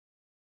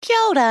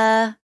Kia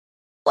ora!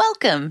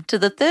 Welcome to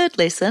the third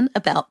lesson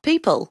about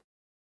people.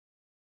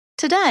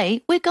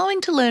 Today, we're going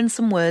to learn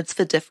some words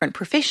for different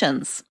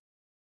professions.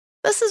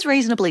 This is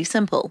reasonably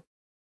simple.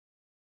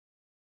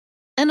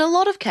 In a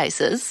lot of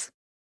cases,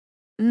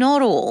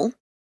 not all,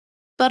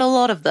 but a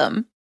lot of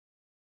them,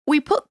 we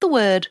put the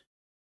word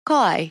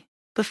kai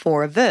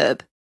before a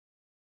verb.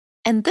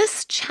 And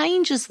this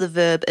changes the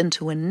verb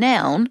into a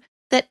noun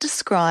that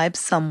describes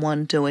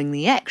someone doing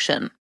the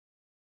action.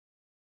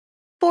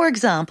 For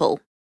example,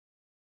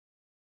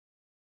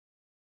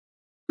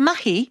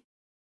 mahi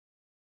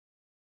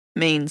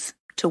means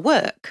to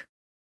work.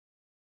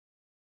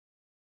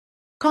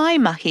 Kai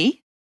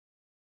mahi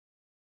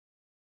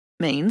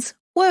means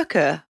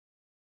worker.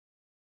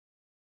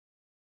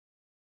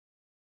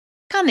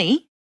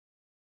 Kani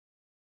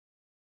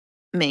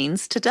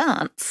means to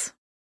dance.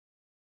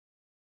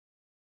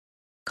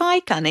 Kai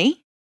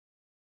kani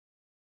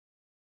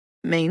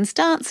means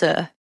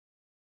dancer.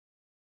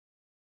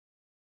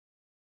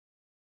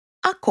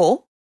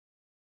 Ako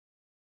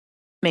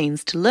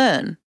means to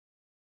learn,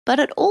 but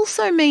it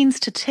also means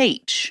to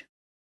teach,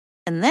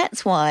 and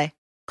that's why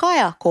kai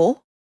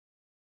ako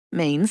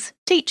means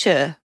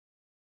teacher.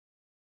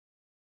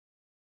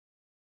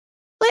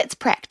 Let's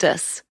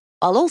practice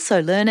while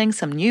also learning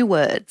some new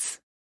words.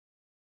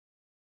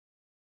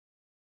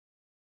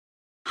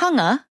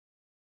 Hanga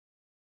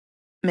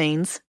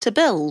means to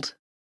build.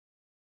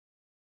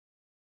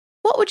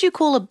 What would you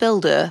call a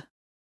builder?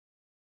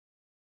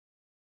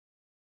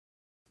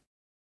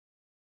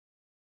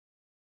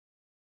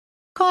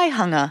 Kai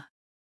hanga.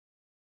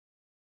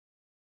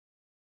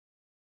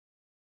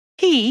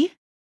 He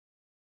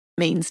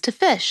means to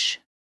fish.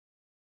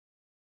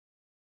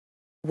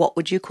 What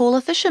would you call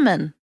a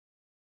fisherman?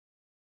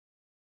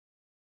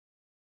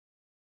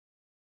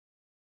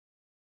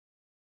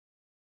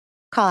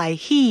 Kai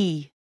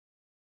he.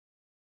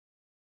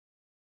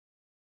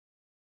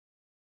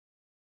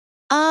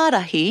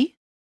 Arahi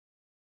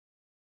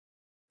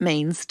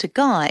means to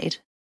guide.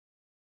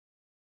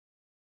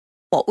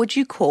 What would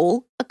you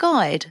call a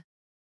guide?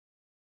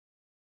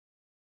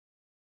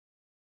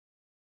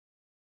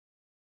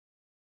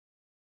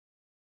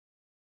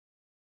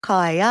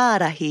 Kai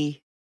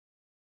arahi.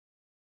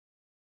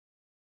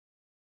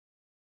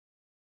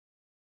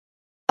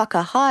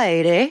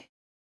 Whakahaere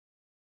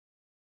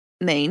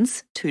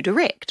means to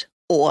direct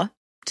or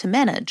to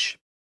manage.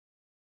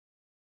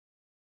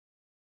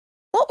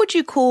 What would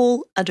you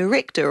call a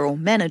director or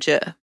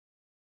manager?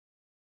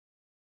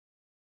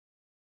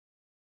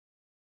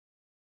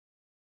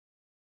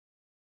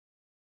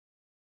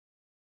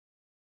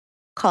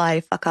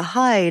 Kai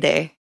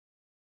whakahaere.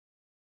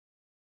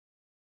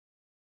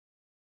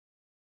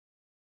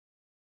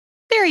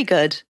 Very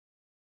good.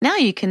 Now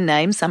you can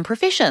name some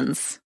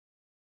professions.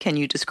 Can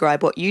you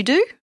describe what you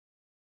do?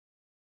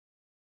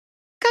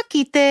 Ka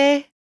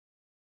kite.